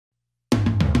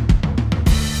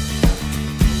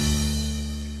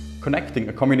Connecting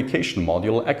a communication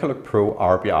module ECOLOG-PRO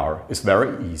RBR is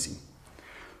very easy.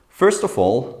 First of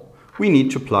all, we need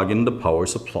to plug in the power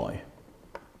supply.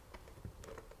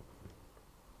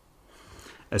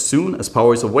 As soon as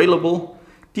power is available,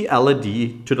 the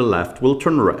LED to the left will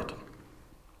turn red.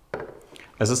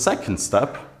 As a second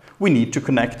step, we need to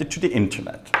connect it to the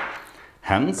internet.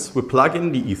 Hence, we plug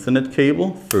in the Ethernet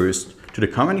cable first to the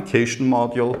communication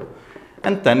module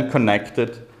and then connect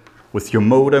it with your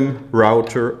modem,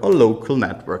 router or local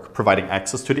network providing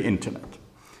access to the internet.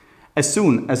 As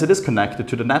soon as it is connected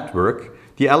to the network,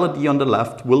 the LED on the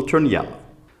left will turn yellow.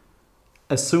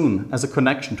 As soon as a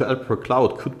connection to ELPRO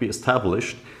Cloud could be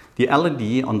established, the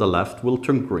LED on the left will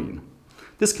turn green.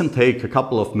 This can take a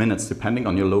couple of minutes depending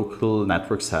on your local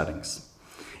network settings.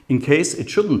 In case it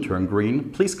shouldn't turn green,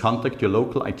 please contact your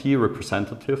local IT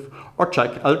representative or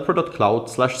check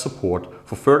elpro.cloud/support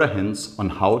for further hints on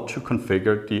how to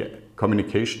configure the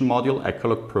communication module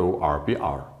ECOLOG-PRO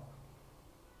RBR.